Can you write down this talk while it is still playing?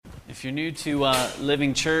If you're new to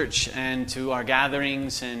Living Church and to our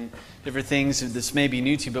gatherings and different things, this may be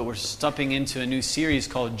new to you, but we're stepping into a new series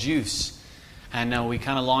called JUICE. And we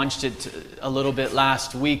kind of launched it a little bit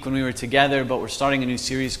last week when we were together, but we're starting a new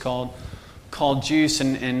series called JUICE.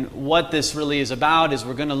 And what this really is about is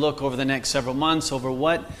we're going to look over the next several months over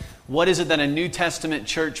what is it that a New Testament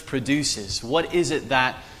church produces? What is it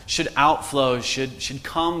that should outflow, should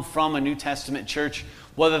come from a New Testament church?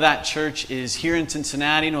 Whether that church is here in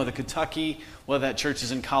Cincinnati, Northern Kentucky, whether that church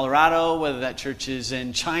is in Colorado, whether that church is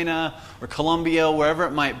in China or Colombia, wherever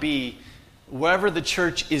it might be, wherever the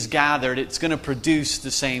church is gathered, it's going to produce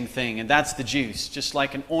the same thing, and that's the juice. Just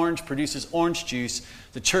like an orange produces orange juice,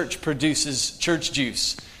 the church produces church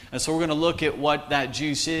juice. And so we're going to look at what that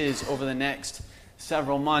juice is over the next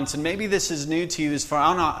several months. And maybe this is new to you as far. I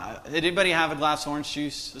don't know. Did anybody have a glass of orange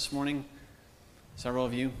juice this morning? Several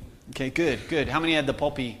of you? Okay, good. How many had the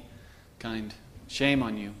pulpy kind? Shame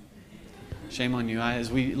on you. Shame on you. As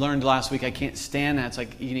we learned last week, I can't stand that. It's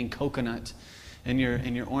like eating coconut in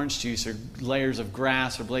your orange juice, or layers of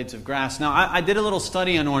grass or blades of grass. Now, I did a little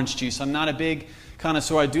study on orange juice. I'm not a big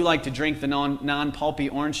connoisseur. I do like to drink the non-pulpy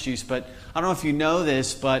orange juice, but I don't know if you know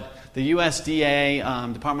this, but the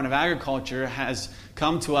USDA, Department of Agriculture, has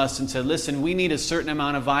come to us and said, listen, we need a certain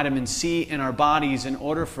amount of vitamin C in our bodies in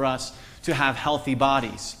order for us to have healthy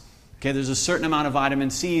bodies. Okay, there's a certain amount of vitamin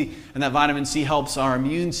C, and that vitamin C helps our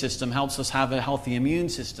immune system, helps us have a healthy immune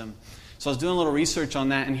system. So I was doing a little research on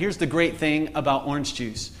that, and here's the great thing about orange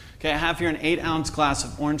juice. Okay, I have here an 8-ounce glass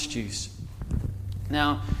of orange juice.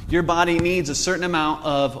 Now, your body needs a certain amount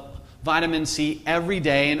of vitamin C every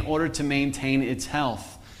day in order to maintain its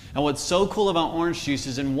health. And what's so cool about orange juice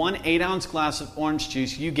is in one 8-ounce glass of orange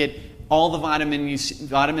juice, you get all the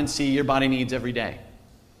vitamin C your body needs every day.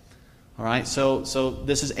 All right, so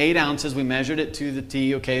this is 8 ounces. We measured it to the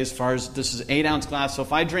T, okay, as far as this is 8-ounce glass. So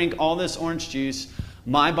if I drink all this orange juice,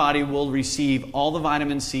 my body will receive all the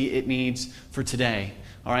vitamin C it needs for today.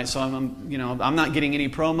 All right, so I'm not getting any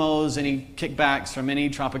promos, any kickbacks from any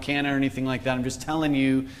Tropicana or anything like that. I'm just telling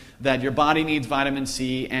you that your body needs vitamin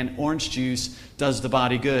C, and orange juice does the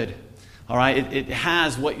body good. All right, it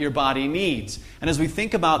has what your body needs. And as we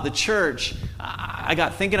think about the church, I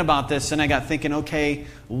got thinking about this, and I got thinking, okay,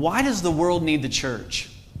 why does the world need the church?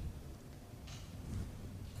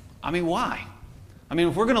 I mean, why? I mean,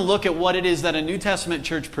 if we're going to look at what it is that a New Testament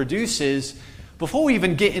church produces, before we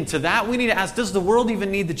even get into that, we need to ask, does the world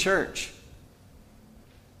even need the church?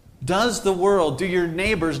 Does the world, do your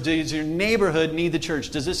neighbors, does your neighborhood need the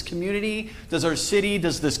church? Does this community, does our city,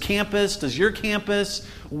 does this campus, does your campus,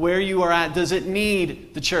 where you are at, does it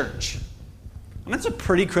need the church? And that's a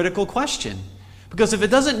pretty critical question. Because if it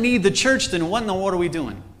doesn't need the church, then what in the world are we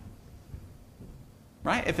doing?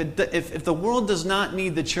 Right? If the world does not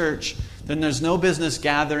need the church, then there's no business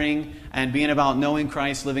gathering and being about knowing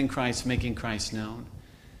Christ, living Christ, making Christ known.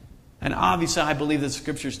 And obviously, I believe the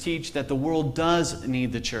Scriptures teach that the world does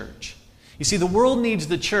need the church. You see, the world needs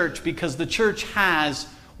the church because the church has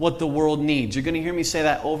what the world needs. You're going to hear me say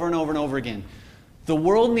that over and over and over again. The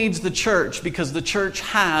world needs the church because the church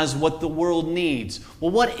has what the world needs. Well,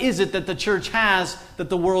 what is it that the church has that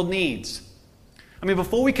the world needs? I mean,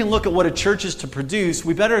 before we can look at what a church is to produce,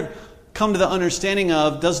 we better come to the understanding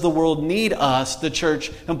of, does the world need us, the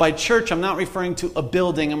church? And by church, I'm not referring to a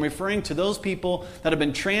building. I'm referring to those people that have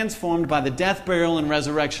been transformed by the death, burial, and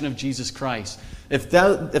resurrection of Jesus Christ. If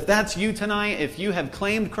that's you tonight, if you have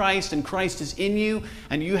claimed Christ and Christ is in you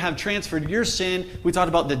and you have transferred your sin, we talked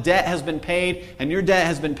about the debt has been paid, and your debt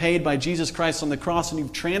has been paid by Jesus Christ on the cross, and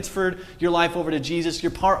you've transferred your life over to Jesus,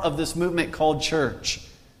 you're part of this movement called church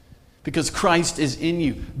because Christ is in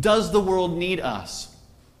you. Does the world need us?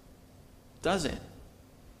 Does it?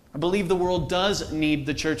 I believe the world does need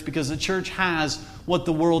the church because the church has what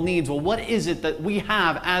the world needs. Well, what is it that we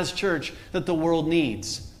have as church that the world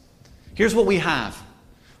needs? Here's what we have.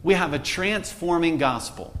 We have a transforming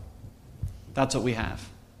gospel. That's what we have.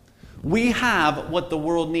 We have what the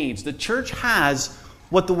world needs. The church has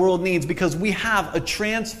what the world needs because we have a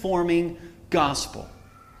transforming gospel.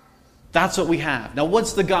 That's what we have. Now,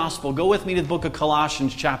 what's the gospel? Go with me to the book of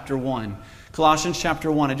Colossians chapter 1. Colossians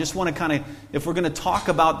chapter 1. I just want to kind of, if we're going to talk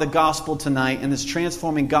about the gospel tonight and this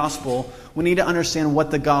transforming gospel, we need to understand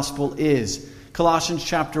what the gospel is. Colossians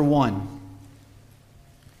chapter 1.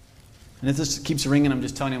 And if this keeps ringing, I'm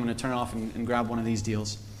just telling you, I'm going to turn it off and grab one of these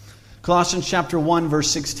deals. Colossians chapter 1,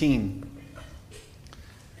 verse 16.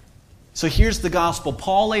 So here's the gospel.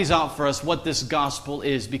 Paul lays out for us what this gospel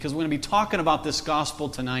is, because we're going to be talking about this gospel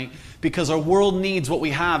tonight because our world needs what we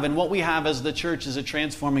have, and what we have as the church is a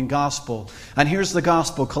transforming gospel. And here's the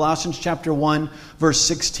gospel, Colossians chapter 1, verse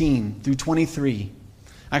 16 through 23.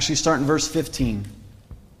 Actually, start in verse 15.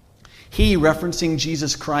 He, referencing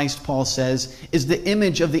Jesus Christ, Paul says, is the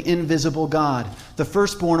image of the invisible God, the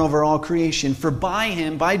firstborn over all creation. For by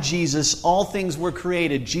Him, by Jesus, all things were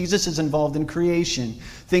created. Jesus is involved in creation.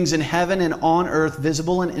 Things in heaven and on earth,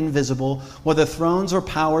 visible and invisible, whether thrones or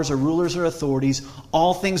powers or rulers or authorities,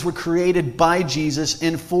 all things were created by Jesus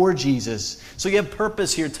and for Jesus. So you have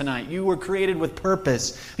purpose here tonight. You were created with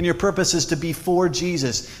purpose, and your purpose is to be for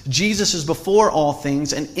Jesus. Jesus is before all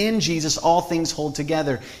things, and in Jesus all things hold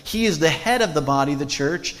together. He is the head of the body, the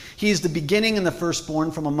church. He is the beginning and the firstborn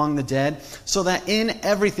from among the dead, so that in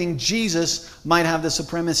everything Jesus might have the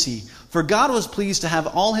supremacy. For God was pleased to have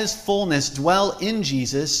all His fullness dwell in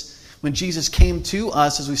Jesus, when Jesus came to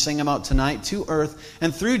us, as we sing about tonight, to earth,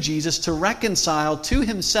 and through Jesus to reconcile to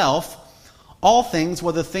Himself all things,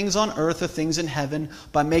 whether things on earth or things in heaven,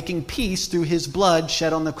 by making peace through His blood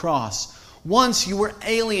shed on the cross. Once you were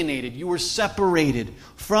alienated, you were separated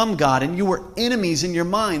from God, and you were enemies in your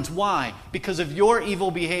minds. Why? Because of your evil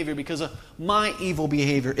behavior, because of my evil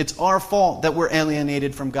behavior. It's our fault that we're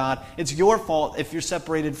alienated from God. It's your fault if you're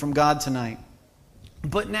separated from God tonight.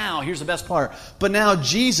 But now, here's the best part. But now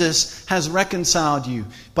Jesus has reconciled you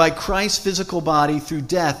by Christ's physical body through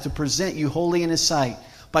death to present you holy in His sight.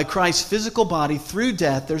 By Christ's physical body through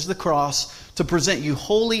death, there's the cross, to present you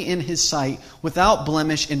holy in His sight, without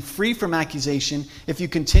blemish and free from accusation, if you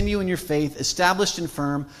continue in your faith, established and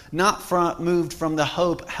firm, not moved from the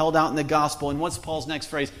hope held out in the gospel. And what's Paul's next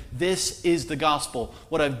phrase? This is the gospel.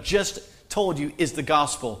 What I've just told you is the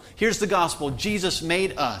gospel. Here's the gospel. Jesus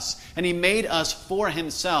made us, and He made us for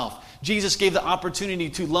Himself. Jesus gave the opportunity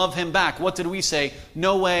to love Him back. What did we say?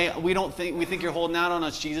 No way. We think you're holding out on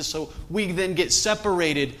us, Jesus. So we then get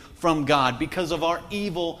separated from God because of our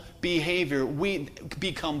evil behavior. We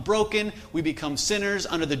become broken. We become sinners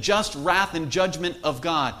under the just wrath and judgment of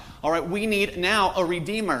God. All right, we need now a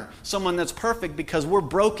Redeemer, someone that's perfect, because we're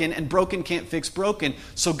broken, and broken can't fix broken.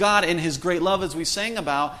 So God, in His great love, as we sang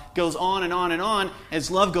about, goes on and on and on.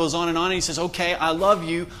 His love goes on, and He says, okay, I love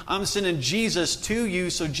you. I'm sending Jesus to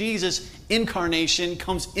you. So Jesus, incarnation,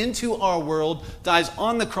 comes into our world, dies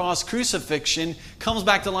on the cross, crucifixion, comes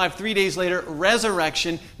back to life 3 days later,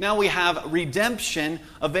 resurrection. Now we have redemption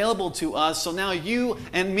available to us. So now you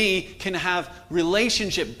and me can have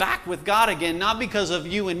relationship back with God again, not because of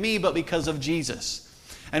you and me, but because of Jesus.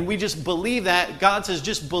 And we just believe that. God says,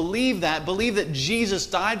 just believe that. Believe that Jesus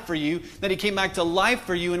died for you, that He came back to life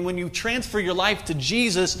for you. And when you transfer your life to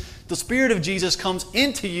Jesus, the Spirit of Jesus comes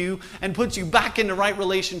into you and puts you back into right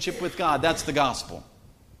relationship with God. That's the gospel.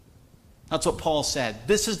 That's what Paul said.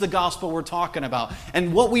 This is the gospel we're talking about.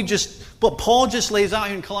 And what Paul just lays out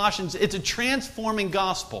here in Colossians, it's a transforming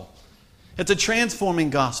gospel. It's a transforming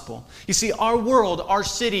gospel. You see, our world, our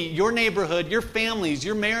city, your neighborhood, your families,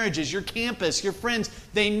 your marriages, your campus, your friends,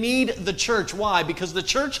 they need the church. Why? Because the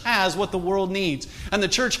church has what the world needs. And the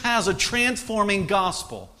church has a transforming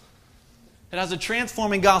gospel. It has a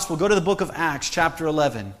transforming gospel. Go to the book of Acts, chapter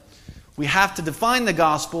 11. We have to define the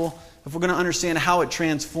gospel if we're going to understand how it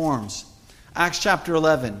transforms. Acts chapter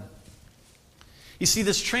 11. You see,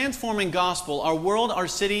 this transforming gospel, our world, our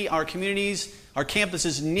city, our communities, our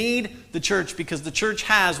campuses need the church because the church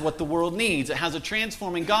has what the world needs. It has a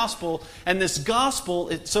transforming gospel, and this gospel,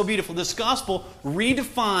 it's so beautiful, this gospel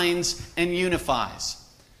redefines and unifies.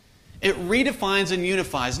 It redefines and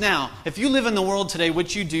unifies. Now, if you live in the world today,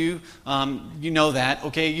 which you do, you know that,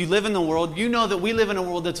 okay? You live in the world. You know that we live in a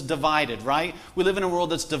world that's divided, right? We live in a world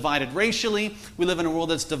that's divided racially. We live in a world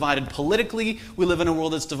that's divided politically. We live in a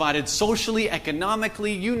world that's divided socially,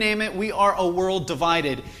 economically. You name it, we are a world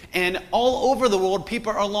divided. And all over the world,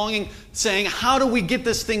 people are longing, saying, how do we get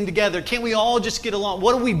this thing together? Can't we all just get along?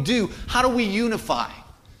 What do we do? How do we unify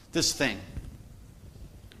this thing?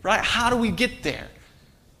 Right? How do we get there?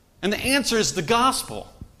 And the answer is the gospel.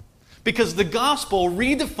 Because the gospel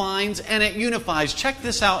redefines and it unifies. Check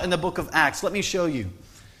this out in the book of Acts. Let me show you.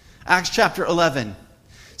 Acts chapter 11. It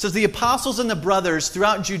says, the apostles and the brothers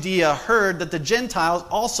throughout Judea heard that the Gentiles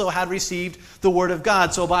also had received the word of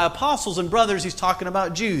God. So by apostles and brothers, he's talking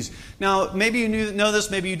about Jews. Now, maybe you know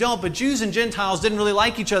this, maybe you don't, but Jews and Gentiles didn't really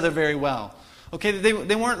like each other very well. Okay,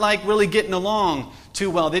 they weren't like really getting along too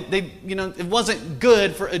well. It wasn't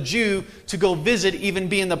good for a Jew to go visit, even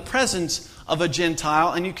be in the presence of a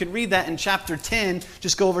Gentile. And you can read that in chapter 10.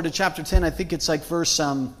 Just go over to chapter 10. I think it's like verse,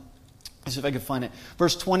 let's see if I can find it.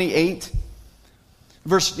 Verse 28.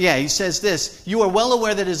 He says this, you are well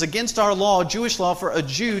aware that it is against our law, Jewish law, for a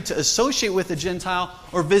Jew to associate with a Gentile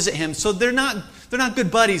or visit him. So they're not They're not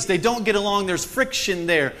good buddies. They don't get along. There's friction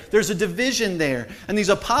there. There's a division there. And these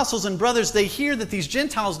apostles and brothers, they hear that these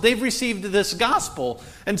Gentiles, they've received this gospel.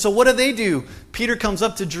 And so what do? Peter comes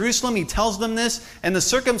up to Jerusalem. He tells them this. And the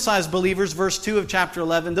circumcised believers, verse 2 of chapter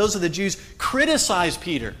 11, those are the Jews, criticize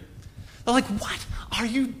Peter. They're like, what are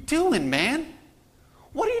you doing, man?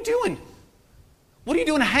 What are you doing? What are you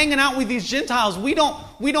doing hanging out with these Gentiles? We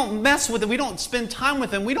don't mess with them. We don't spend time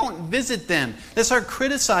with them. We don't visit them. They start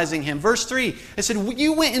criticizing him. Verse 3, they said,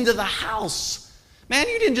 you went into the house. Man,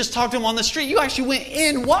 you didn't just talk to him on the street. You actually went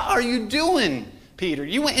in. What are you doing, Peter?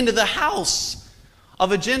 You went into the house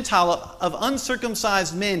of a Gentile, of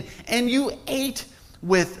uncircumcised men, and you ate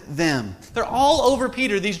with them. They're all over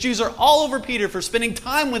Peter. These Jews are all over Peter for spending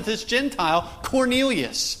time with this Gentile,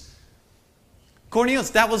 Cornelius. Cornelius,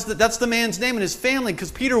 that's the man's name and his family,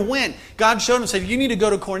 because Peter went. God showed him and said, you need to go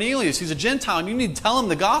to Cornelius. He's a Gentile, and you need to tell him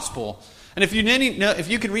the gospel. And if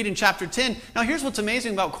you could read in chapter 10, now here's what's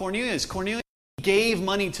amazing about Cornelius. Cornelius gave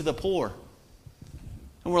money to the poor.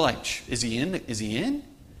 And we're like, is he in? Is he in?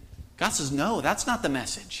 God says, no, that's not the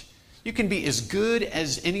message. You can be as good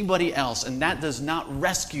as anybody else, and that does not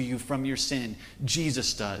rescue you from your sin.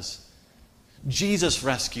 Jesus does. Jesus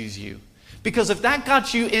rescues you. Because if that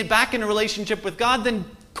got you back in a relationship with God, then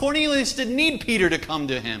Cornelius didn't need Peter to come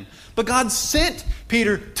to him. But God sent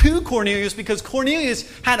Peter to Cornelius because Cornelius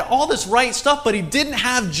had all this right stuff, but he didn't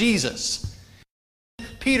have Jesus.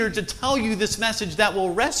 Peter to tell you this message that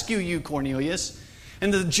will rescue you, Cornelius.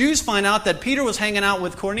 And the Jews find out that Peter was hanging out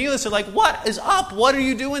with Cornelius. They're like, what is up? What are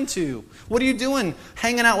you doing What are you doing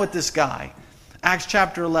hanging out with this guy? Acts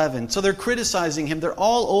chapter 11. So they're criticizing him. They're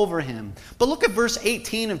all over him. But look at verse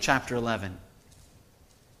 18 of chapter 11.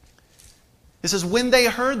 It says, when they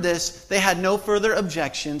heard this, they had no further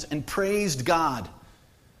objections and praised God,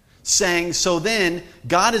 saying, so then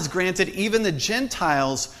God has granted even the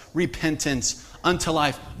Gentiles repentance unto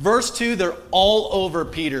life. Verse 2, they're all over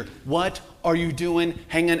Peter. What are you doing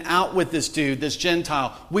hanging out with this dude, this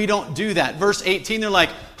Gentile? We don't do that. Verse 18, they're like,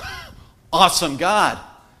 awesome God.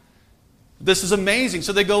 This is amazing.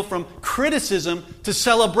 So they go from criticism to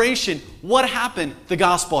celebration. What happened? The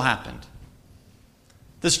gospel happened.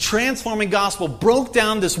 This transforming gospel broke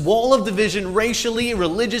down this wall of division racially,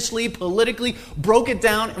 religiously, politically, broke it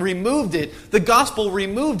down, removed it. The gospel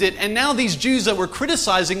removed it. And now these Jews that were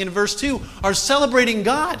criticizing in verse 2 are celebrating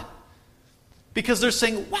God. Because they're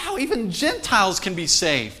saying, wow, even Gentiles can be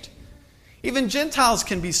saved. Even Gentiles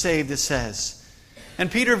can be saved, it says. And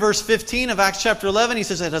Peter, verse 15 of Acts chapter 11, he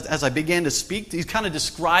says, as I began to speak, he's kind of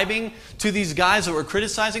describing to these guys that were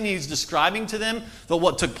criticizing, he's describing to them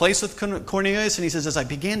what took place with Cornelius. And he says, as I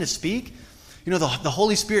began to speak, the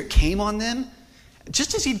Holy Spirit came on them,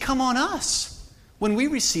 just as he'd come on us when we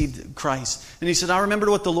received Christ. And he said, I remembered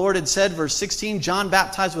what the Lord had said, verse 16, John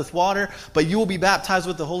baptized with water, but you will be baptized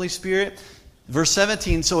with the Holy Spirit. Verse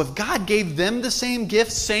 17, so if God gave them the same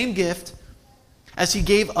gift, as he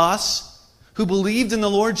gave us, who believed in the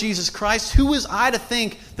Lord Jesus Christ, who was I to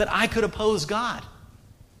think that I could oppose God?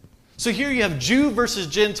 So here you have Jew versus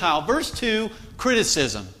Gentile. Verse 2,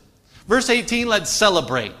 criticism. Verse 18, let's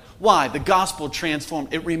celebrate. Why? The gospel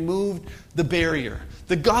transformed. It removed the barrier.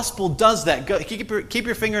 The gospel does that. Keep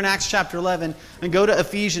your finger in Acts chapter 11 and go to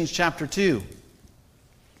Ephesians chapter 2.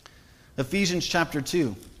 Ephesians chapter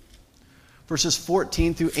 2, verses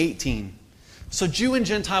 14 through 18. So Jew and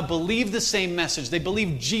Gentile believe the same message. They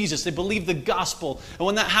believe Jesus. They believe the gospel. And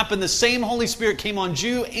when that happened, the same Holy Spirit came on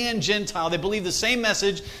Jew and Gentile. They believed the same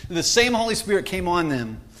message, and the same Holy Spirit came on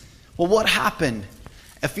them. Well, what happened?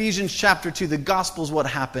 Ephesians chapter 2, the gospel is what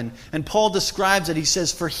happened. And Paul describes it. He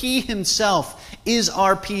says, for he himself is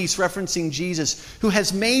our peace, referencing Jesus, who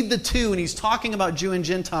has made the two, and he's talking about Jew and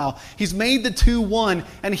Gentile. He's made the two one,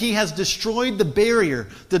 and he has destroyed the barrier,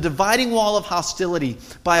 the dividing wall of hostility,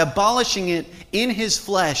 by abolishing it in his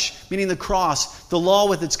flesh, meaning the cross, the law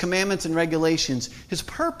with its commandments and regulations. His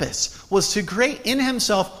purpose was to create in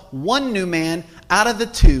himself one new man out of the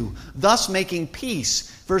two, thus making peace.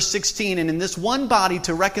 Verse 16, and in this one body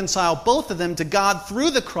to reconcile both of them to God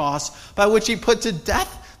through the cross, by which he put to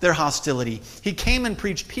death their hostility. He came and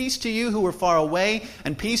preached peace to you who were far away,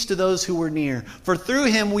 and peace to those who were near. For through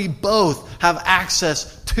him we both have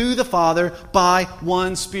access to the Father by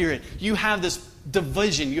one Spirit. You have this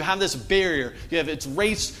division. You have this barrier. You have it's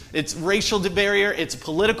racial barrier, it's a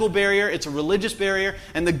political barrier, it's a religious barrier,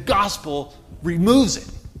 and the gospel removes it.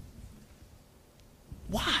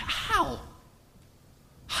 Why? How?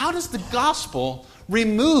 How does the gospel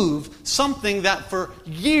remove something that for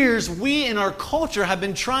years we in our culture have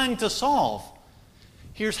been trying to solve?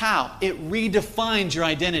 Here's how. It redefines your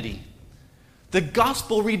identity. The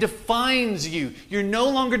gospel redefines you. You're no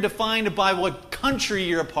longer defined by what country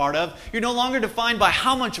you're a part of. You're no longer defined by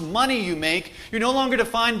how much money you make. You're no longer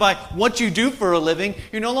defined by what you do for a living.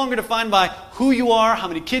 You're no longer defined by who you are, how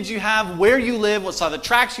many kids you have, where you live, what side of the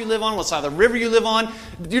tracks you live on, what side of the river you live on.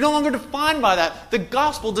 You're no longer defined by that. The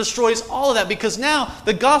gospel destroys all of that because now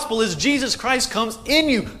the gospel is Jesus Christ comes in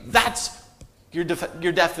you. That's your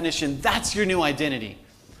definition. That's your new identity.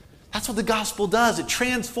 That's what the gospel does. It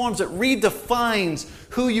transforms, it redefines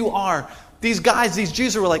who you are. These guys, these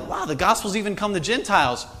Jews were like, wow, the gospel's even come to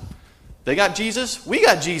Gentiles. They got Jesus, we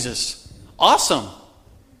got Jesus. Awesome.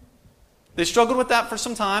 They struggled with that for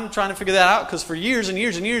some time, trying to figure that out, because for years and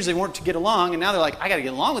years and years they weren't to get along, and now they're like, I got to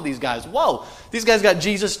get along with these guys. Whoa, these guys got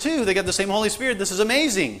Jesus too. They got the same Holy Spirit. This is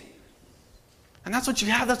amazing. And that's what you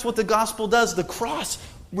have. That's what the gospel does. The cross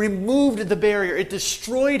removed the barrier. It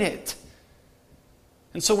destroyed it.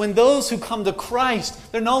 And so when those who come to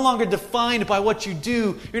Christ, they're no longer defined by what you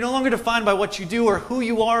do. You're no longer defined by what you do or who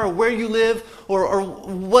you are or where you live or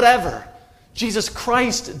whatever. Jesus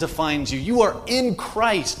Christ defines you. You are in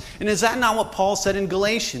Christ. And is that not what Paul said in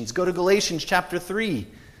Galatians? Go to Galatians chapter 3.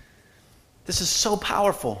 This is so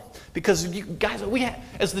powerful because, you guys,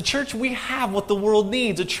 as the church, we have what the world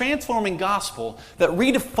needs, a transforming gospel that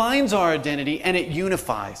redefines our identity and it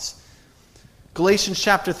unifies. Galatians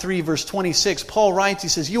chapter 3, verse 26, Paul writes, he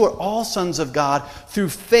says, you are all sons of God through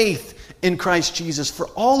faith in Christ Jesus. For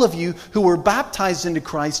all of you who were baptized into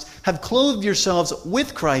Christ have clothed yourselves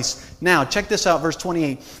with Christ. Now, check this out, verse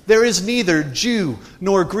 28. There is neither Jew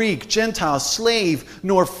nor Greek, Gentile, slave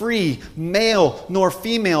nor free, male nor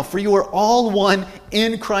female, for you are all one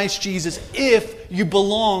in Christ Jesus if you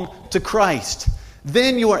belong to Christ.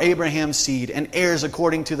 Then you are Abraham's seed and heirs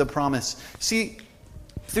according to the promise. See,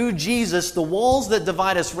 through Jesus, the walls that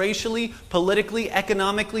divide us racially, politically,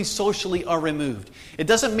 economically, socially are removed. It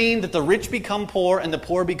doesn't mean that the rich become poor and the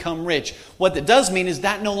poor become rich. What it does mean is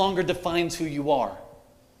that no longer defines who you are.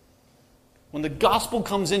 When the gospel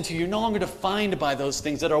comes into you, you're no longer defined by those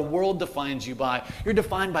things that our world defines you by. You're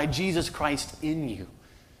defined by Jesus Christ in you.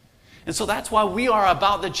 And so that's why we are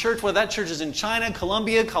about the church, whether that church is in China,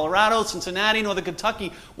 Colombia, Colorado, Cincinnati, Northern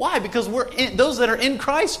Kentucky. Why? Because we're those that are in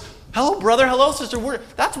Christ. Hello, brother. Hello, sister.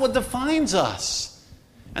 That's what defines us.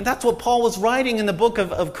 And that's what Paul was writing in the book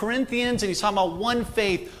of Corinthians. And he's talking about one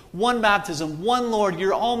faith, one baptism, one Lord.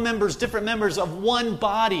 You're all members, different members of one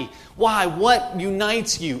body. Why? What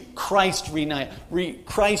unites you? Christ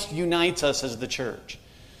unites us as the church.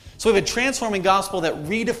 So we have a transforming gospel that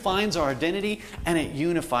redefines our identity and it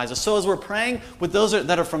unifies us. So as we're praying with those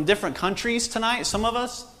that are from different countries tonight, some of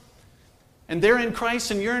us, and they're in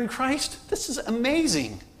Christ and you're in Christ, this is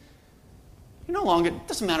amazing. You no longer, it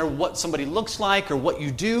doesn't matter what somebody looks like or what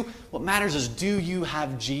you do. What matters is, do you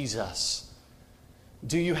have Jesus?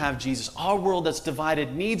 Do you have Jesus? Our world that's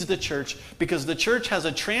divided needs the church because the church has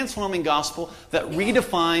a transforming gospel that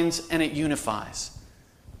redefines and it unifies.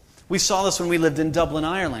 We saw this when we lived in Dublin,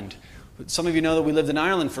 Ireland. Some of you know that we lived in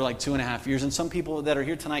Ireland for like 2.5 years, and some people that are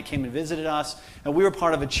here tonight came and visited us, and we were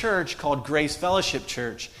part of a church called Grace Fellowship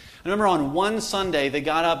Church. I remember on one Sunday, they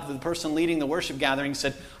got up, the person leading the worship gathering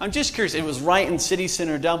said, I'm just curious, it was right in city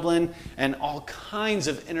center Dublin, and all kinds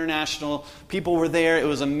of international people were there. It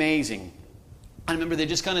was amazing. I remember they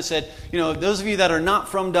just kind of said, those of you that are not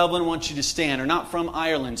from Dublin, I want you to stand, or not from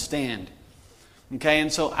Ireland, stand. Okay,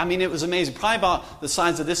 and so, it was amazing. Probably about the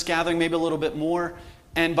size of this gathering, maybe a little bit more.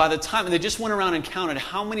 And by the time, they just went around and counted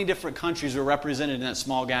how many different countries were represented in that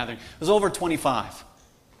small gathering. It was over 25.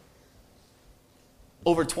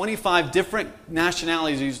 Over 25 different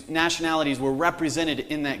nationalities were represented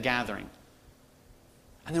in that gathering.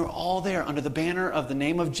 And they were all there under the banner of the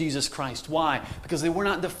name of Jesus Christ. Why? Because they were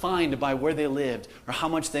not defined by where they lived or how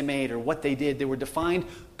much they made or what they did. They were defined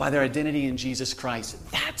by their identity in Jesus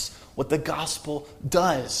Christ. That's what the gospel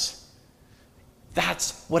does.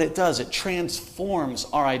 That's what it does. It transforms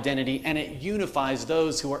our identity and it unifies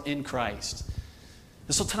those who are in Christ.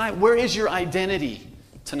 And so tonight, where is your identity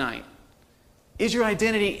tonight? Is your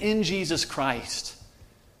identity in Jesus Christ?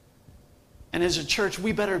 And as a church,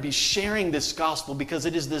 we better be sharing this gospel because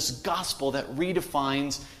it is this gospel that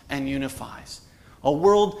redefines and unifies. Our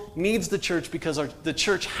world needs the church because the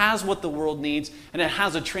church has what the world needs, and it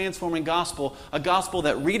has a transforming gospel, a gospel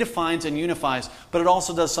that redefines and unifies, but it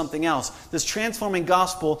also does something else. This transforming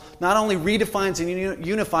gospel not only redefines and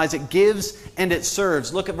unifies, it gives and it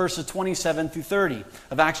serves. Look at verses 27 through 30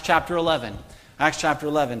 of Acts chapter 11. Acts chapter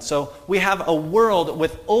 11. So we have a world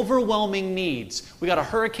with overwhelming needs. We got a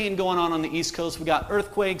hurricane going on the East Coast. We got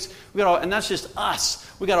earthquakes. And that's just us.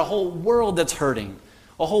 We got a whole world that's hurting.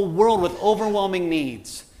 A whole world with overwhelming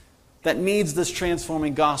needs. that needs this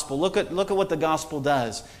transforming gospel. Look at what the gospel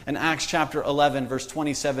does in Acts chapter 11, verse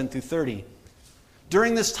 27 through 30.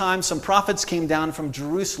 During this time, some prophets came down from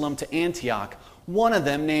Jerusalem to Antioch. One of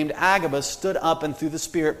them, named Agabus, stood up and through the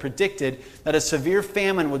Spirit predicted that a severe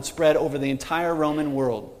famine would spread over the entire Roman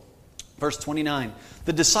world. Verse 29,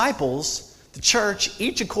 the disciples, the church,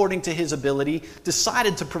 each according to his ability,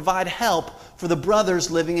 decided to provide help for the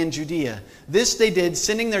brothers living in Judea. This they did,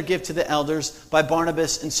 sending their gift to the elders by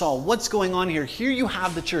Barnabas and Saul. What's going on here? Here you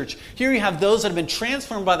have the church. Here you have those that have been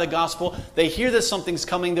transformed by the gospel. They hear that something's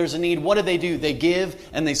coming, there's a need. What do? They give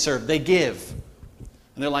and they serve. They give.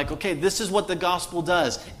 And they're like, okay, this is what the gospel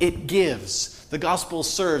does. It gives. The gospel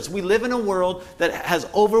serves. We live in a world that has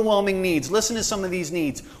overwhelming needs. Listen to some of these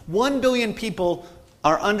needs. 1 billion people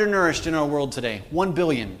are undernourished in our world today. 1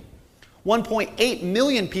 billion. 1.8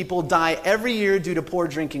 million people die every year due to poor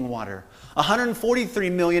drinking water. There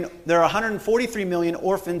are 143 million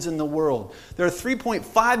orphans in the world. There are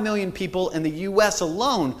 3.5 million people in the U.S.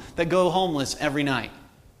 alone that go homeless every night.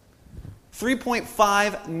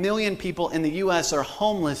 3.5 million people in the U.S. are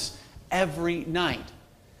homeless every night.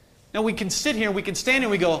 Now we can sit here, we can stand here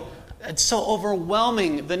and we go, it's so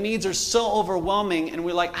overwhelming. The needs are so overwhelming. And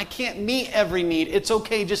we're like, I can't meet every need. It's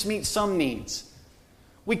okay, just meet some needs.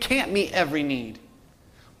 We can't meet every need.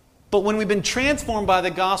 But when we've been transformed by the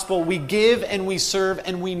gospel, we give and we serve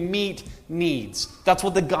and we meet needs. That's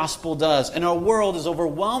what the gospel does. And our world is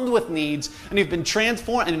overwhelmed with needs. And you've been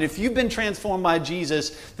transformed. And if you've been transformed by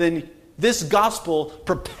Jesus, then this gospel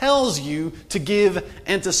propels you to give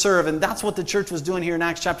and to serve. And that's what the church was doing here in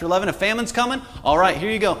Acts chapter 11. A famine's coming? All right,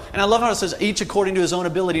 here you go. And I love how it says, each according to his own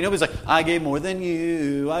ability. Nobody's like, I gave more than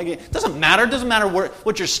you. It doesn't matter. It doesn't matter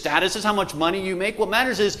what your status is, how much money you make. What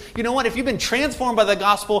matters is, you know what? If you've been transformed by the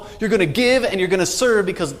gospel, you're going to give and you're going to serve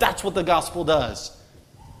because that's what the gospel does.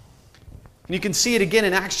 And you can see it again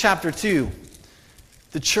in Acts chapter 2.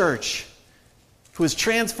 The church who was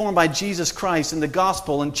transformed by Jesus Christ in the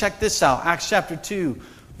gospel. And check this out, Acts chapter 2,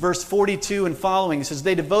 verse 42 and following. It says,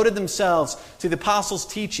 they devoted themselves to the apostles'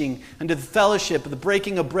 teaching and to the fellowship, the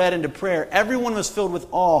breaking of bread and to prayer. Everyone was filled with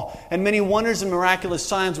awe, and many wonders and miraculous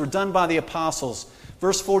signs were done by the apostles.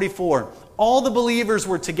 Verse 44, all the believers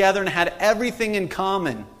were together and had everything in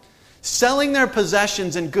common. Selling their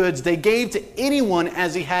possessions and goods, they gave to anyone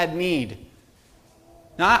as he had need.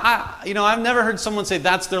 Now, I've never heard someone say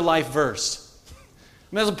that's their life verse.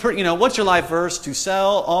 What's your life verse? To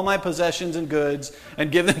sell all my possessions and goods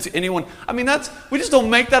and give them to anyone. We just don't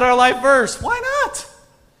make that our life verse. Why not?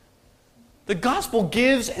 The gospel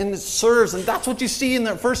gives and serves, and that's what you see in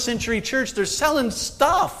the first century church. They're selling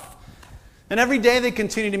stuff. And every day they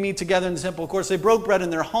continue to meet together in the temple. Of course, they broke bread in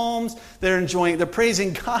their homes. They're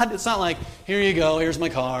praising God. It's not like, here you go, here's my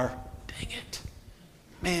car. Dang it.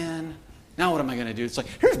 Man, now what am I going to do? It's like,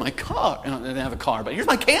 here's my car. They don't have a car, but here's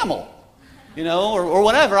my camel. Or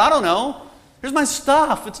whatever, I don't know. Here's my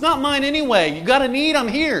stuff. It's not mine anyway. You got a need, I'm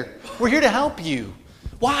here. We're here to help you.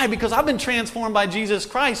 Why? Because I've been transformed by Jesus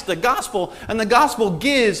Christ, the gospel, and the gospel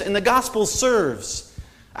gives and the gospel serves.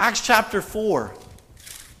 Acts chapter 4,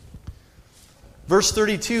 verse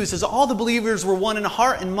 32 says, all the believers were one in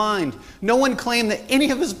heart and mind. No one claimed that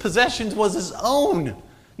any of his possessions was his own.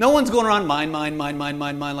 No one's going around, mine,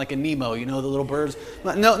 like a Nemo, the little birds.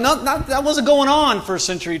 No, that wasn't going on first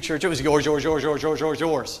century church. It was yours.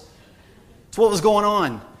 It's what was going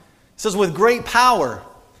on. It says, with great power,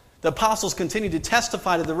 the apostles continued to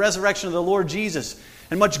testify to the resurrection of the Lord Jesus,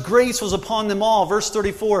 and much grace was upon them all. Verse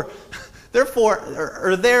 34,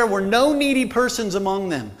 therefore, there were no needy persons among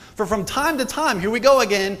them. For from time to time, here we go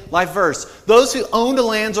again, life verse, those who owned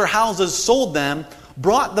lands or houses sold them,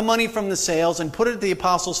 brought the money from the sales and put it at the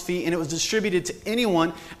apostles' feet, and it was distributed to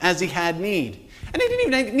anyone as he had need. And they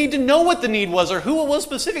didn't even need to know what the need was or who it was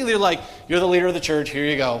specifically. They're like, you're the leader of the church, here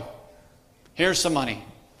you go. Here's some money.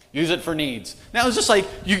 Use it for needs. Now it's just like,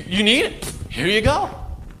 you need it? Here you go.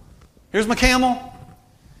 Here's my camel.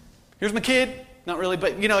 Here's my kid. Not really,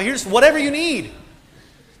 but here's whatever you need.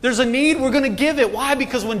 There's a need, we're going to give it. Why?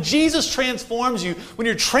 Because when Jesus transforms you, when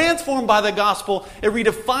you're transformed by the gospel, it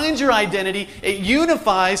redefines your identity, it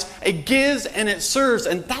unifies, it gives, and it serves.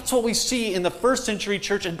 And that's what we see in the first century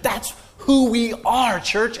church, and that's who we are,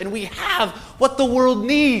 church. And we have what the world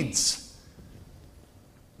needs.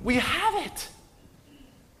 We have it.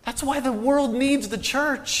 That's why the world needs the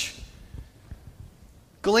church.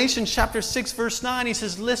 Galatians chapter 6, verse 9, he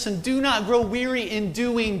says, listen, do not grow weary in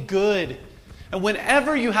doing good. And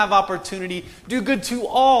whenever you have opportunity, do good to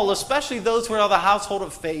all, especially those who are of the household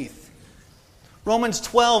of faith. Romans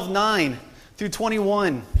 12, 9 through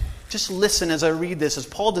 21. Just listen as I read this, as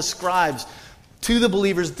Paul describes to the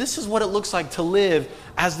believers, this is what it looks like to live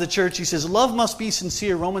as the church. He says, love must be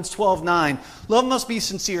sincere, Romans 12:9. Love must be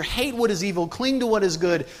sincere. Hate what is evil. Cling to what is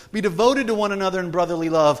good. Be devoted to one another in brotherly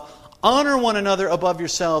love. Honor one another above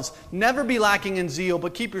yourselves. Never be lacking in zeal,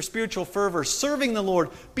 but keep your spiritual fervor, serving the Lord.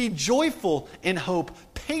 Be joyful in hope,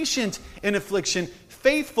 patient in affliction,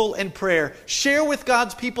 faithful in prayer. Share with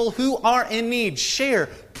God's people who are in need. Share.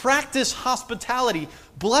 Practice hospitality.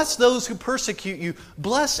 Bless those who persecute you.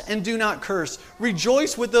 Bless and do not curse.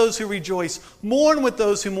 Rejoice with those who rejoice. Mourn with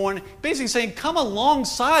those who mourn. Basically saying, come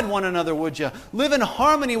alongside one another, would you? Live in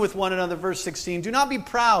harmony with one another, verse 16. Do not be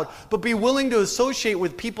proud, but be willing to associate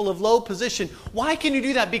with people of low position. Why can you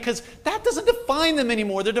do that? Because that doesn't define them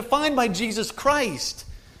anymore. They're defined by Jesus Christ.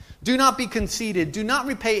 Do not be conceited. Do not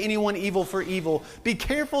repay anyone evil for evil. Be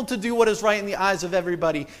careful to do what is right in the eyes of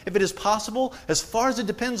everybody. If it is possible, as far as it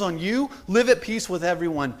depends on you, live at peace with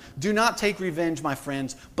everyone. Do not take revenge, my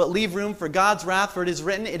friends, but leave room for God's wrath, for it is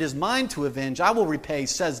written, it is mine to avenge. I will repay,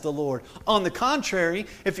 says the Lord. On the contrary,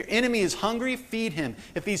 if your enemy is hungry, feed him.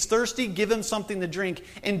 If he's thirsty, give him something to drink.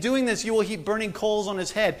 In doing this, you will heap burning coals on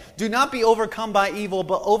his head. Do not be overcome by evil,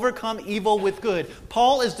 but overcome evil with good.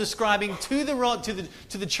 Paul is describing to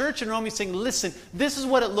the church in Rome, he's saying, listen, this is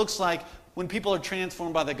what it looks like when people are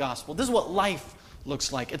transformed by the gospel. This is what life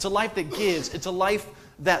looks like. It's a life that gives. It's a life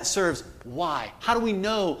that serves. Why? How do we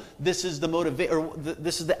know this is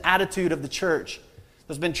this is the attitude of the church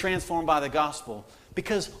that's been transformed by the gospel?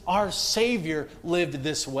 Because our Savior lived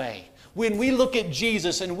this way. When we look at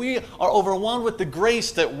Jesus and we are overwhelmed with the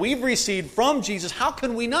grace that we've received from Jesus, how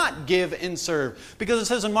can we not give and serve? Because it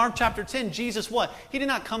says in Mark chapter 10, Jesus what? He did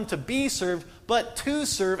not come to be served, but to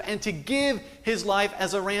serve and to give His life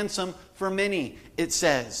as a ransom for many, it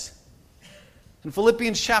says. In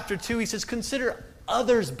Philippians chapter 2, he says, consider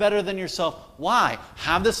others better than yourself. Why?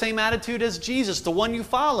 Have the same attitude as Jesus, the one you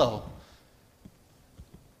follow.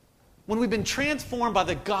 When we've been transformed by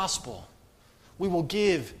the gospel, we will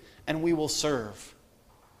give and we will serve.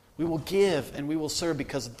 We will give and we will serve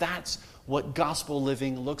because that's what gospel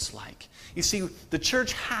living looks like. You see, the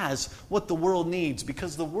church has what the world needs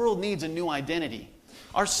because the world needs a new identity.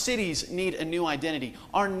 Our cities need a new identity.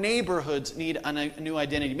 Our neighborhoods need a new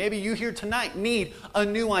identity. Maybe you here tonight need a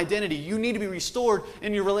new identity. You need to be restored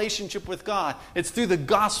in your relationship with God. It's through the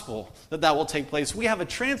gospel that will take place. We have a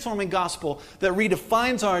transforming gospel that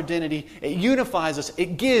redefines our identity. It unifies us.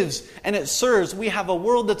 It gives and it serves. We have a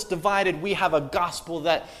world that's divided. We have a gospel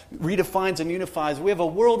that redefines and unifies. We have a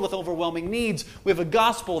world with overwhelming needs. We have a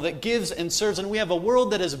gospel that gives and serves. And we have a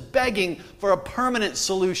world that is begging for a permanent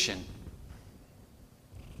solution.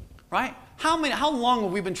 Right? How long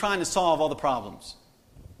have we been trying to solve all the problems?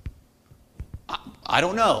 I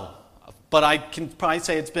don't know. But I can probably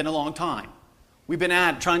say it's been a long time. We've been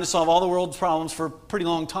trying to solve all the world's problems for a pretty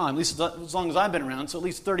long time. At least as long as I've been around. So at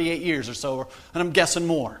least 38 years or so. And I'm guessing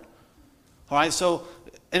more. All right? So,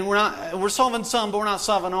 and we're solving some, but we're not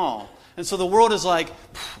solving all. And so the world is like,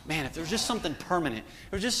 man, if there's just something permanent.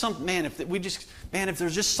 If there's just something, if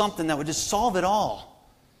there's just something that would just solve it all.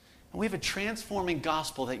 And we have a transforming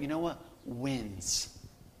gospel that, you know what, wins.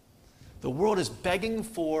 The world is begging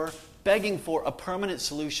for a permanent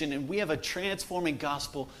solution, and we have a transforming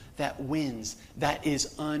gospel that wins, that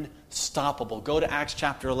is unstoppable. Go to Acts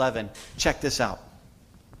chapter 11. Check this out.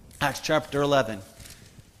 Acts chapter 11.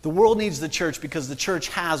 The world needs the church because the church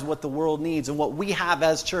has what the world needs. And what we have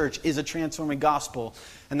as church is a transforming gospel.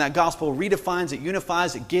 And that gospel redefines, it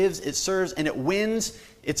unifies, it gives, it serves, and it wins.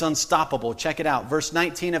 It's unstoppable. Check it out. Verse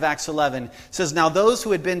 19 of Acts 11 says, now those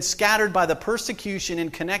who had been scattered by the persecution in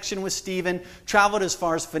connection with Stephen traveled as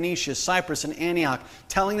far as Phoenicia, Cyprus, and Antioch,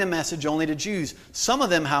 telling the message only to Jews. Some of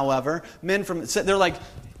them, however, they're like,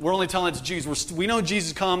 we're only telling it to Jews. We know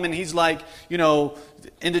Jesus come and He's like,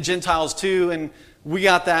 into Gentiles too, and we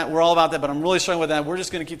got that. We're all about that, but I'm really struggling with that. We're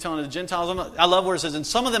just going to keep telling the Gentiles. I love where it says, and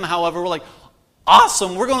some of them, however, were like,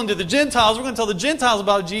 awesome, we're going to the Gentiles. We're going to tell the Gentiles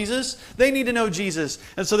about Jesus. They need to know Jesus.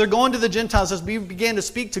 And so they're going to the Gentiles as we began to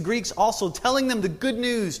speak to Greeks also, telling them the good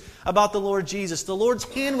news about the Lord Jesus. The Lord's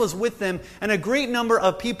hand was with them, and a great number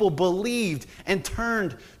of people believed and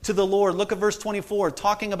turned to the Lord. Look at verse 24,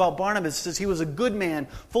 talking about Barnabas. It says he was a good man,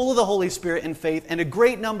 full of the Holy Spirit and faith, and a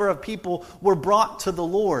great number of people were brought to the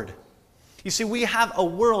Lord. You see, we have a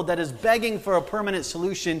world that is begging for a permanent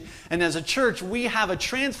solution, and as a church, we have a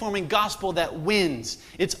transforming gospel that wins.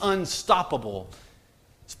 It's unstoppable.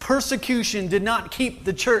 Persecution did not keep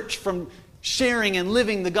the church from sharing and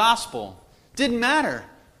living the gospel. Didn't matter.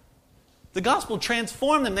 The gospel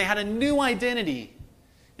transformed them. They had a new identity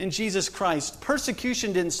in Jesus Christ.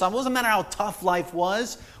 Persecution didn't stop. It doesn't matter how tough life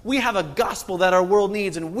was. We have a gospel that our world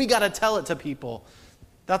needs, and we got to tell it to people.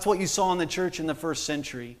 That's what you saw in the church in the first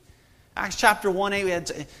century. Acts chapter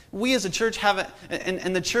 1:8, we as a church have,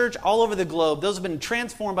 and the church all over the globe, those have been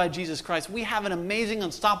transformed by Jesus Christ. We have an amazing,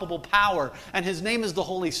 unstoppable power, and His name is the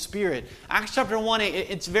Holy Spirit. Acts chapter 1:8,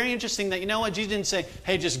 it's very interesting that, you know what, Jesus didn't say,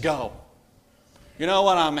 hey, just go. You know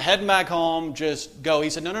what, I'm heading back home, just go. He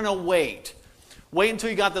said, no, wait. Wait until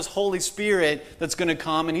you got this Holy Spirit that's going to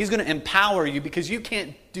come, and He's going to empower you, because you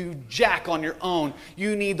can't do jack on your own.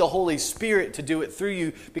 You need the Holy Spirit to do it through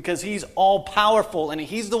you, because He's all-powerful, and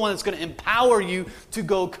He's the one that's going to empower you to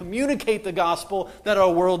go communicate the gospel that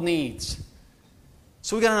our world needs.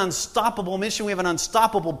 So we got an unstoppable mission. We have an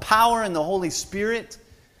unstoppable power in the Holy Spirit.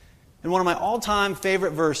 And one of my all-time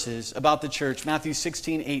favorite verses about the church, Matthew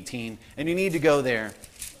 16:18, and you need to go there.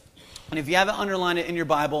 And if you haven't underlined it in your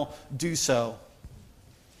Bible, do so.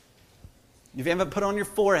 If you haven't put it on your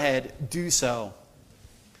forehead, do so.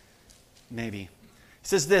 Maybe. It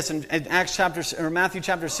says this in Matthew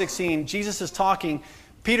chapter 16. Jesus is talking.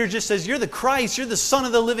 Peter just says, you're the Christ, you're the Son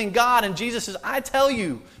of the living God. And Jesus says, I tell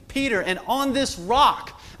you, Peter, and on this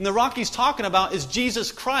rock, and the rock He's talking about is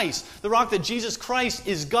Jesus Christ. The rock that Jesus Christ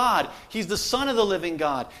is God. He's the Son of the living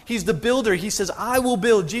God. He's the builder. He says, I will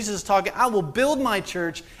build. Jesus is talking, I will build my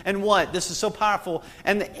church. And what? This is so powerful.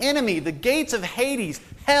 And the enemy, the gates of Hades,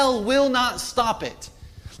 hell will not stop it.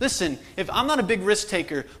 Listen, if I'm not a big risk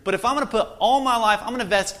taker, but if I'm going to put all my life, I'm going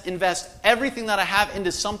to invest everything that I have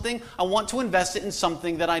into something, I want to invest it in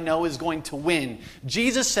something that I know is going to win.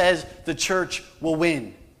 Jesus says the church will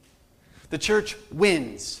win. The church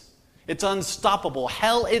wins. It's unstoppable.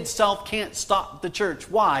 Hell itself can't stop the church.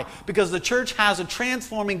 Why? Because the church has a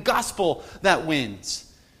transforming gospel that wins.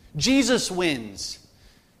 Jesus wins.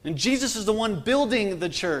 And Jesus is the one building the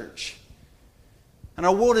church. And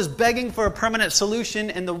our world is begging for a permanent solution,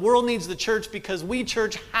 and the world needs the church because we,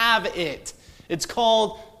 church, have it. It's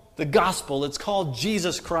called the gospel. It's called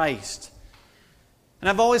Jesus Christ. And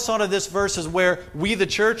I've always thought of this verse as where we, the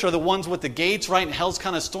church, are the ones with the gates, right? And hell's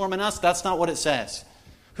kind of storming us. That's not what it says.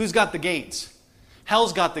 Who's got the gates?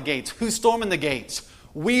 Hell's got the gates. Who's storming the gates?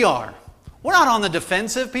 We are. We're not on the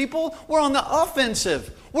defensive, people. We're on the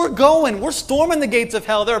offensive. We're going. We're storming the gates of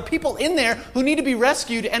hell. There are people in there who need to be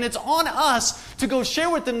rescued, and it's on us to go share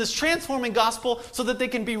with them this transforming gospel so that they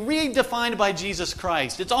can be redefined by Jesus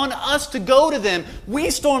Christ. It's on us to go to them. We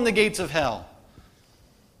storm the gates of hell.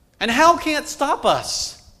 And hell can't stop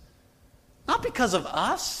us. Not because of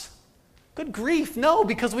us. Good grief. No,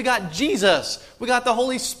 because we got Jesus. We got the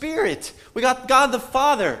Holy Spirit. We got God the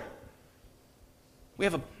Father. We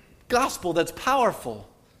have a gospel that's powerful.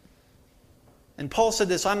 And Paul said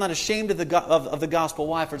this, I'm not ashamed of the gospel.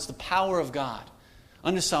 Why? For it's the power of God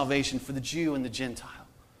unto salvation for the Jew and the Gentile.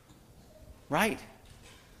 Right?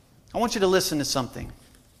 I want you to listen to something.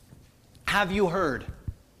 Have you heard?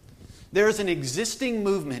 There is an existing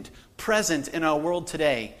movement present in our world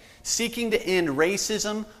today seeking to end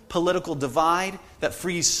racism, political divide, that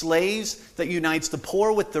frees slaves, that unites the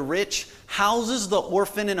poor with the rich, houses the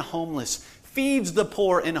orphan and homeless, feeds the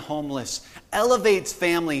poor and homeless, elevates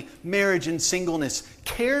family, marriage, and singleness,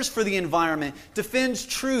 cares for the environment, defends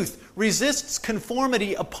truth, resists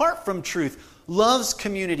conformity apart from truth, loves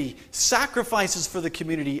community, sacrifices for the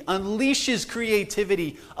community, unleashes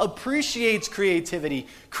creativity, appreciates creativity,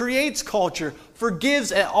 creates culture,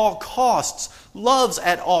 forgives at all costs, loves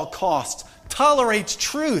at all costs, tolerates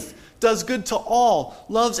truth, does good to all,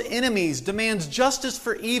 loves enemies, demands justice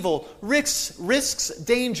for evil, risks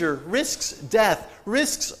danger, risks death,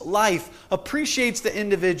 risks life, appreciates the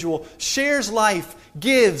individual, shares life,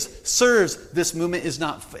 gives, serves. This movement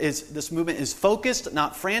is focused,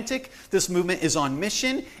 not frantic. This movement is on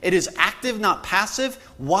mission. It is active, not passive,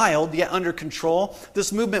 wild, yet under control.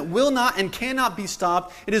 This movement will not and cannot be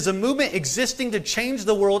stopped. It is a movement existing to change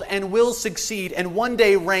the world and will succeed and one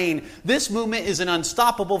day reign. This movement is an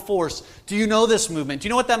unstoppable force. Do you know this movement? Do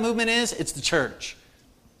you know what that movement is? It's the church.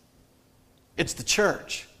 It's the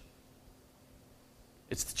church.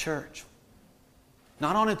 It's the church.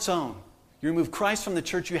 Not on its own. You remove Christ from the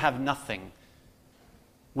church, you have nothing.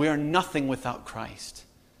 We are nothing without Christ.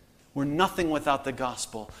 We're nothing without the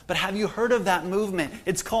gospel. But have you heard of that movement?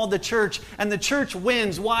 It's called the church, and the church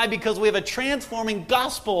wins. Why? Because we have a transforming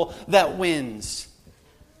gospel that wins.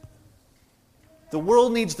 The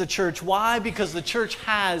world needs the church. Why? Because the church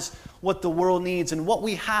has what the world needs, and what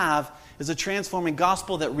we have is a transforming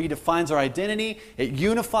gospel that redefines our identity. It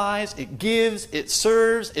unifies, it gives, it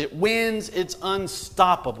serves, it wins, it's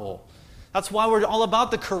unstoppable. That's why we're all about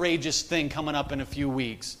the courageous thing coming up in a few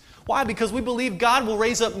weeks. Why? Because we believe God will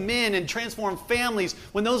raise up men and transform families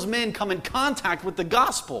when those men come in contact with the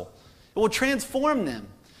gospel. It will transform them.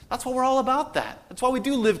 That's why we're all about that. That's why we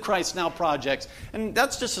do Live Christ Now projects. And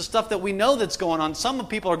that's just the stuff that we know that's going on. Some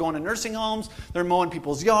people are going to nursing homes. They're mowing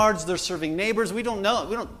people's yards. They're serving neighbors. We don't know.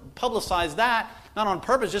 We don't publicize that, not on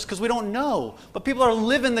purpose, just because we don't know. But people are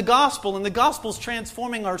living the gospel, and the gospel's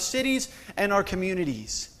transforming our cities and our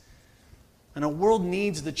communities. And our world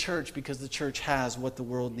needs the church because the church has what the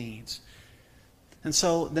world needs. And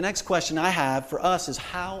so the next question I have for us is,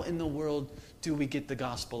 how in the world do we get the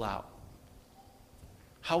gospel out?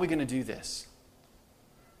 How are we going to do this?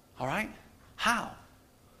 All right? How?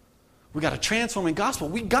 We got a transforming gospel.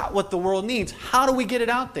 We got what the world needs. How do we get it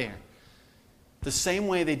out there? The same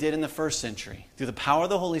way they did in the first century. Through the power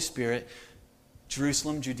of the Holy Spirit,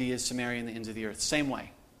 Jerusalem, Judea, Samaria, and the ends of the earth. Same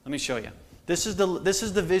way. Let me show you. This is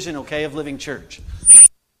the vision, okay, of Living Church. I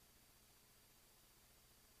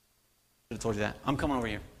should have told you that. I'm coming over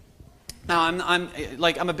here. Now,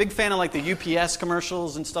 I'm a big fan of like the UPS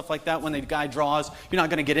commercials and stuff like that. When the guy draws, you're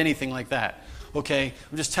not going to get anything like that. Okay?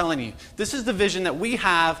 I'm just telling you. This is the vision that we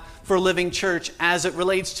have for Living Church as it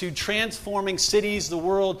relates to transforming cities, the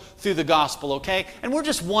world, through the gospel, okay? And we're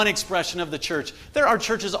just one expression of the church. There are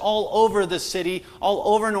churches all over the city,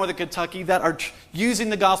 all over northern Kentucky, that are using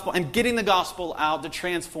the gospel and getting the gospel out to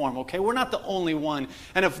transform, okay? We're not the only one.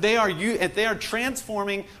 And if they are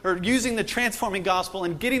transforming or using the transforming gospel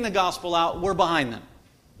and getting the gospel out, we're behind them.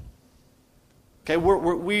 Okay?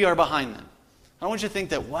 We are behind them. I don't want you to think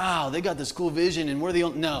that, wow, they got this cool vision and we're the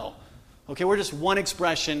only... No. Okay, we're just one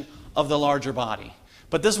expression of the larger body.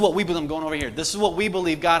 But this is what we believe. I'm going over here. This is what we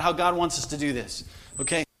believe, how God wants us to do this.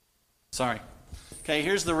 Okay? Sorry. Okay,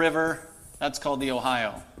 here's the river. That's called the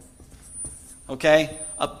Ohio. Okay?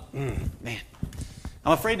 Man.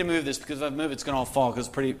 I'm afraid to move this because if I move it's going to all fall because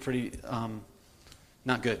it's pretty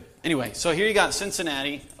not good. Anyway, so here you got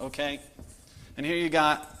Cincinnati, okay? And here you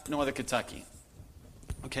got northern Kentucky.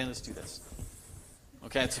 Okay, let's do this.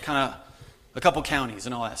 Okay, it's kind of a couple counties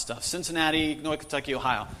and all that stuff. Cincinnati, North Kentucky,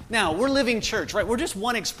 Ohio. Now, we're Living Church, right? We're just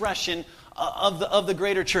one expression of the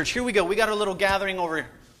greater church. Here we go. We got our little gathering probably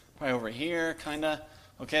over here, kind of.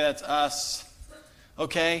 Okay, that's us.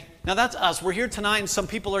 Okay, now that's us. We're here tonight, and some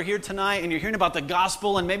people are here tonight, and you're hearing about the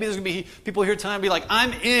gospel, and maybe there's going to be people here tonight and be like,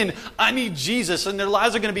 I'm in. I need Jesus, and their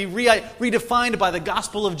lives are going to be redefined by the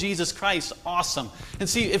gospel of Jesus Christ. Awesome. And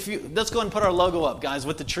see, let's go ahead and put our logo up, guys,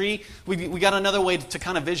 with the tree. We got another way to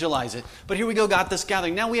kind of visualize it. But here we go, got this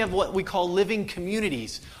gathering. Now we have what we call living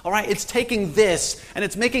communities. All right, it's taking this, and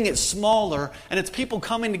it's making it smaller, and it's people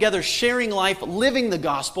coming together, sharing life, living the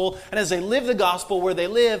gospel, and as they live the gospel where they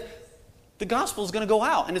live, the gospel is going to go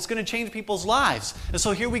out, and it's going to change people's lives. And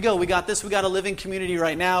so here we go. We got this. We got a living community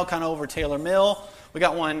right now, kind of over Taylor Mill. We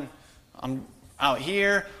got one out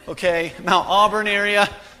here, okay, Mount Auburn area,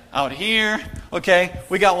 out here, okay.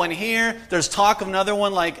 We got one here. There's talk of another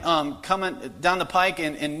one like coming down the pike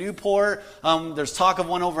in Newport. There's talk of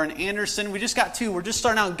one over in Anderson. We just got two. We're just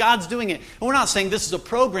starting out. God's doing it. And we're not saying this is a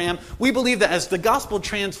program. We believe that as the gospel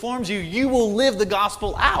transforms you, you will live the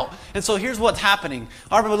gospel out. And so here's what's happening.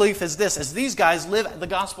 Our belief is this. As these guys live the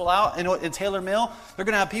gospel out in Taylor Mill, they're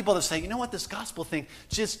going to have people that say, you know what, this gospel thing,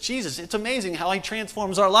 just Jesus, it's amazing how he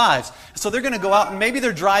transforms our lives. So they're going to go out, and maybe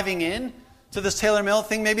they're driving in to this Taylor Mill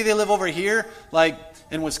thing. Maybe they live over here, like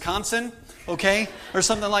in Wisconsin, okay, or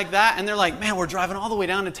something like that. And they're like, man, we're driving all the way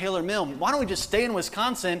down to Taylor Mill. Why don't we just stay in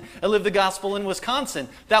Wisconsin and live the gospel in Wisconsin?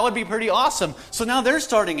 That would be pretty awesome. So now they're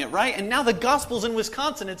starting it, right? And now the gospel's in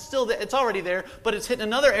Wisconsin. It's already there, but it's hitting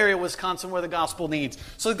another area of Wisconsin where the gospel needs.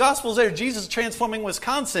 So the gospel's there. Jesus is transforming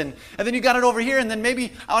Wisconsin. And then you got it over here, and then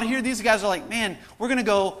maybe out here, these guys are like, man, we're going to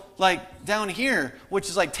go like down here, which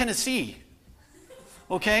is like Tennessee.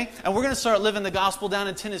 Okay? And we're going to start living the gospel down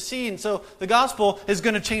in Tennessee. And so the gospel is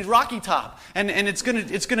going to change Rocky Top. And it's going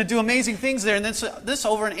to do amazing things there. And then this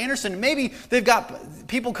over in Anderson, maybe they've got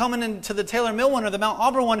people coming into the Taylor Mill one or the Mount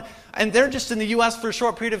Auburn one, and they're just in the U.S. for a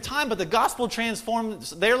short period of time, but the gospel transforms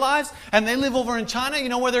their lives, and they live over in China. You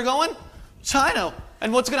know where they're going? China.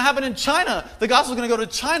 And what's going to happen in China? The gospel is going to go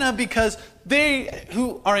to China because they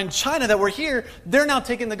who are in China that were here, they're now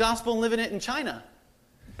taking the gospel and living it in China.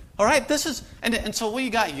 All right, this is, and so what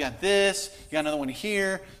you got? You got this, you got another one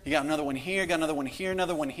here, you got another one here, you got another one here,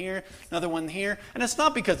 another one here, another one here. And it's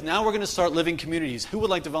not because now we're going to start living communities. Who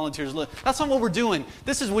would like to volunteer to live? That's not what we're doing.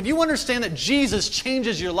 This is when you understand that Jesus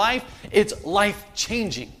changes your life, it's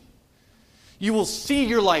life-changing. You will see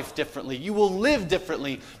your life differently. You will live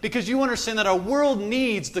differently because you understand that our world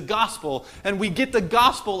needs the gospel. And we get the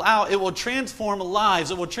gospel out, it will transform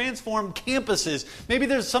lives. It will transform campuses. Maybe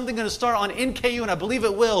there's something going to start on NKU, and I believe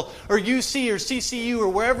it will, or UC or CCU or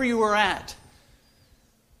wherever you are at.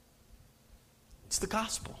 It's the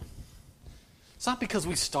gospel. It's not because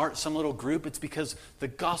we start some little group. It's because the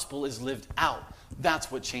gospel is lived out. That's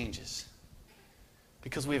what changes.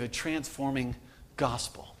 Because we have a transforming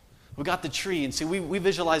gospel. We got the tree, and see, we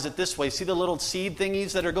visualize it this way. See the little seed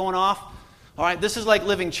thingies that are going off? All right, this is like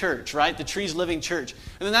living church, right? The tree's living church.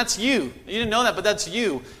 And then that's you. You didn't know that, but that's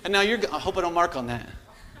you. And now I hope I don't mark on that.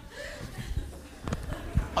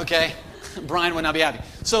 Okay? Brian would not be happy.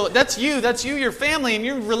 So that's you, your family, and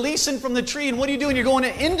you're releasing from the tree. And what are you doing? You're going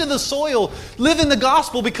into the soil, living the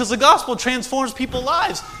gospel, because the gospel transforms people's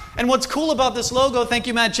lives. And what's cool about this logo, thank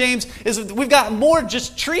you, Matt James, is we've got more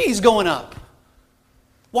just trees going up.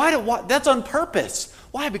 Why? That's on purpose.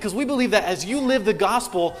 Why? Because we believe that as you live the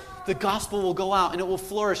gospel will go out and it will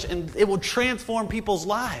flourish and it will transform people's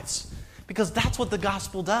lives. Because that's what the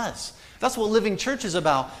gospel does. That's what Living Church is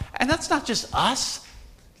about. And that's not just us,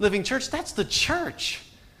 Living Church. That's the church.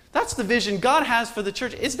 That's the vision God has for the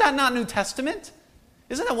church. Is that not New Testament?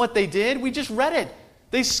 Isn't that what they did? We just read it.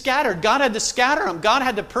 They scattered. God had to scatter them. God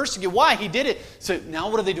had to persecute. Why? He did it. So now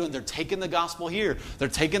what are they doing? They're taking the gospel here. They're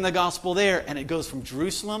taking the gospel there. And it goes from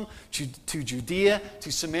Jerusalem to Judea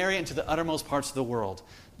to Samaria and to the uttermost parts of the world.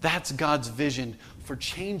 That's God's vision for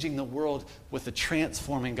changing the world with a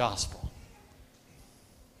transforming gospel.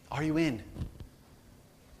 Are you in?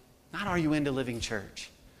 Not are you into Living Church?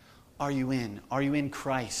 Are you in? Are you in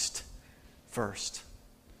Christ first?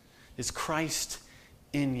 Is Christ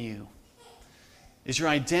in you? Is your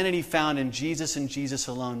identity found in Jesus and Jesus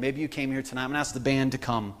alone? Maybe you came here tonight. I'm going to ask the band to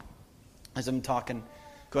come as I'm talking.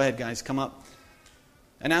 Go ahead, guys. Come up.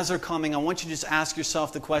 And as they're coming, I want you to just ask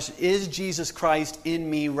yourself the question, is Jesus Christ in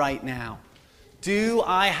me right now? Do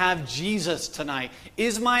I have Jesus tonight?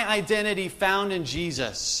 Is my identity found in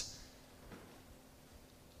Jesus?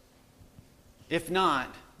 If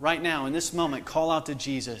not, right now, in this moment, call out to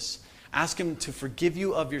Jesus. Ask Him to forgive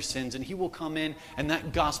you of your sins, and He will come in, and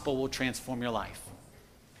that gospel will transform your life.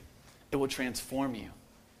 It will transform you.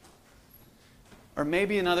 Or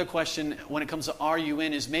maybe another question when it comes to are you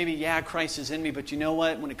in is maybe, yeah, Christ is in me, but you know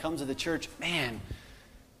what? When it comes to the church, man,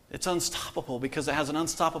 it's unstoppable because it has an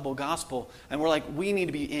unstoppable gospel. And we're like, we need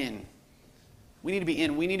to be in. We need to be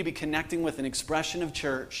in. We need to be connecting with an expression of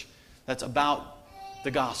church that's about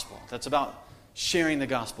the gospel. That's about sharing the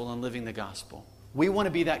gospel and living the gospel. We want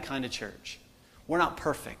to be that kind of church. We're not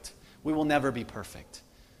perfect. We will never be perfect.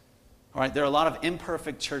 All right, there are a lot of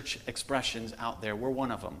imperfect church expressions out there. We're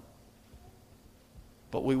one of them.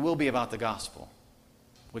 But we will be about the gospel,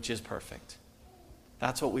 which is perfect.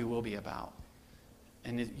 That's what we will be about.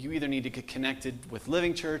 And you either need to get connected with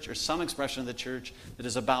Living Church or some expression of the church that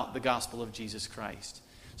is about the gospel of Jesus Christ.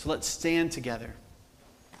 So let's stand together.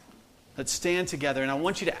 Let's stand together. And I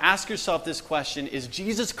want you to ask yourself this question, is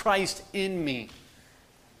Jesus Christ in me?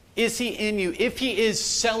 Is He in you? If He is,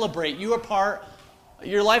 celebrate. You are part.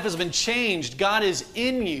 Your life has been changed. God is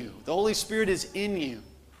in you. The Holy Spirit is in you.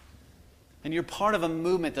 And you're part of a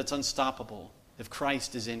movement that's unstoppable if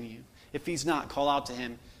Christ is in you. If He's not, call out to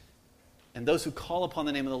Him. And those who call upon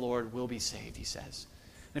the name of the Lord will be saved, He says.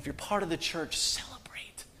 And if you're part of the church,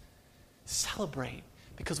 celebrate. Celebrate.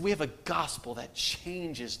 Because we have a gospel that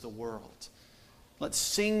changes the world. Let's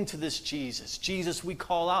sing to this Jesus. Jesus, we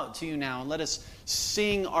call out to you now. And let us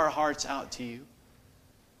sing our hearts out to you.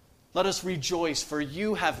 Let us rejoice, for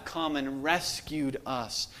you have come and rescued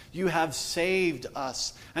us. You have saved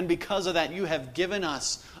us. And because of that, you have given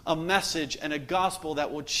us a message and a gospel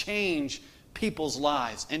that will change people's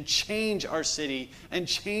lives and change our city and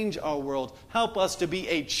change our world. Help us to be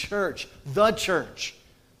a church, the church,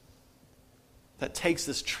 that takes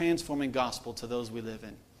this transforming gospel to those we live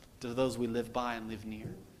in, to those we live by and live near.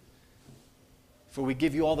 For we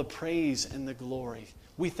give you all the praise and the glory.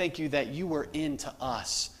 We thank you that you were into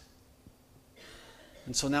us.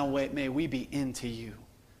 And so now may we be into you.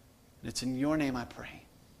 And it's in your name I pray.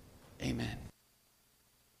 Amen.